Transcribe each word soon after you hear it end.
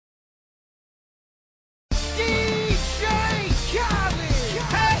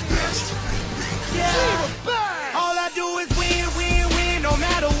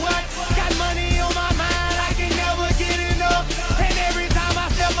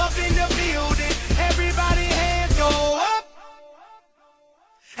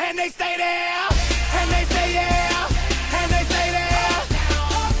they stay there, and they say yeah, and they stay there.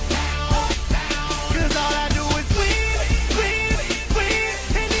 Cause all I do is win, win, win.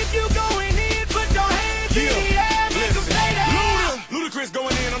 And if you going in, put your hands in the air, make them stay there. Ludacris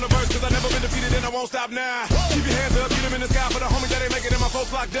going in on the verse, cause I never been defeated and I won't stop now. Keep your hands up, get them in the sky for the homies that ain't making it, my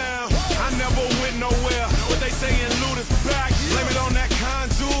folks locked down. I never went nowhere, what they saying Luda's back. Blame it on that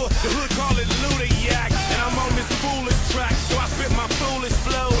contour, the hood call it Ludayak. And I'm on this foolish track, so I spit my foolish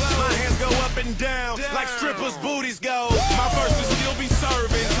flow. My hands go up and down, like strippers' booties go. My verses still be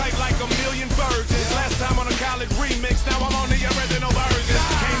serving, tight like a million virgins. Last time on a Khaled remix, now I'm on the original version.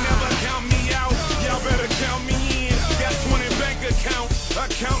 Can't never count me out, y'all better count me in. Got 20 bank accounts,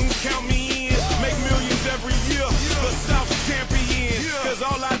 accountants count me in. Make millions every year, the South's champion. Cause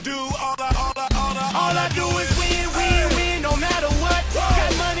all I do, all I do is win, win, win, no matter what.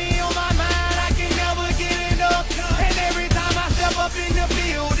 Got money on my mind, I can never get enough. And every time I step up in the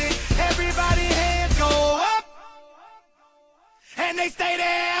building, everybody hands go up. And they stay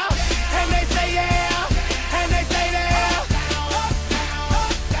there, and they say yeah, and they stay there.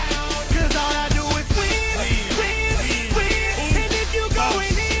 Cause all I do is win, win, win. And if you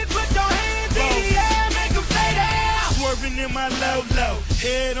going in, put your hands in the air, make them stay there. Swerving in my low-low,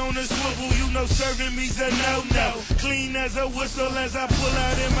 head on the swivel, you know serving me's a no-no. Clean as a whistle as I pull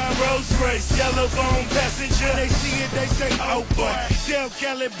out in my Rolls Royce. Yellow bone passenger, they see it, they say, oh boy. Tell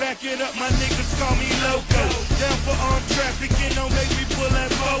Khaled, back it up, my niggas call me loco. Down for armed trafficking, don't make me pull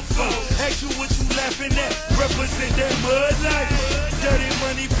that fofo. Ask you what you laughing at, represent that mud life. Dirty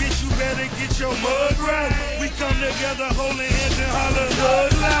money, bitch, you better get your mud right. We come together, holding hands and holler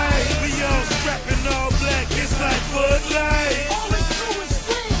hood life. We all strapping all black, it's like Bud Light.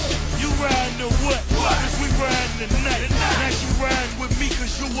 You riding to what? Cause we riding tonight. Now she riding with me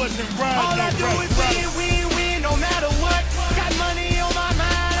cause you wasn't riding. All I do is win, win, win, no matter what. Got money on my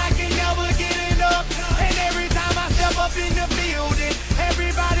mind, I can never get enough. And every time I step up in the building,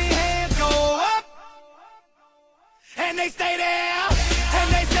 everybody hands go up. And they stay there, and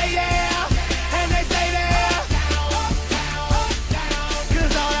they say yeah, and they stay there.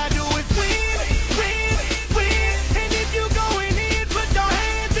 Cause all I do is win, win, win. And if you going in, put your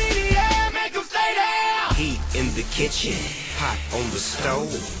hands in the air, make them stay there. Heat in the kitchen, hot on the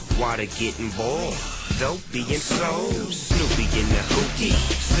stove, water getting boiled, dope being sold, Snoopy in the hootie,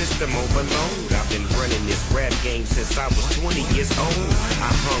 system overload. I've been running this rap game since I was 20 years old.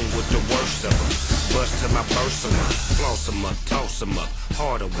 I hung with the worst of them, bust till I burst them up, floss them up, toss them up,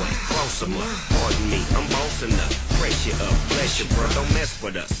 harder work, close them up. Pardon me, I'm bossing up, brace you up, bless you, bro, don't mess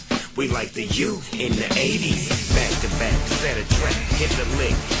with us. We like the U in the 80s. Back to back, set a track, hit the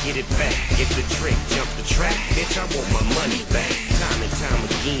lick, get it back, get the trick, jump the track. Bitch, I want my money back. Time and time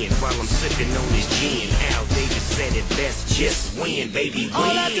again, while I'm sipping on this gin. Al Davis said it best, just win, baby, win.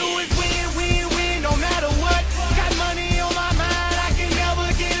 All I do is win, win, win, no matter what. Got money on my mind, I can never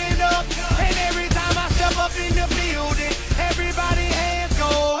get enough. And every time I step up in the building, everybody hands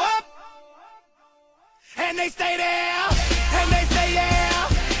go up. And they stay there.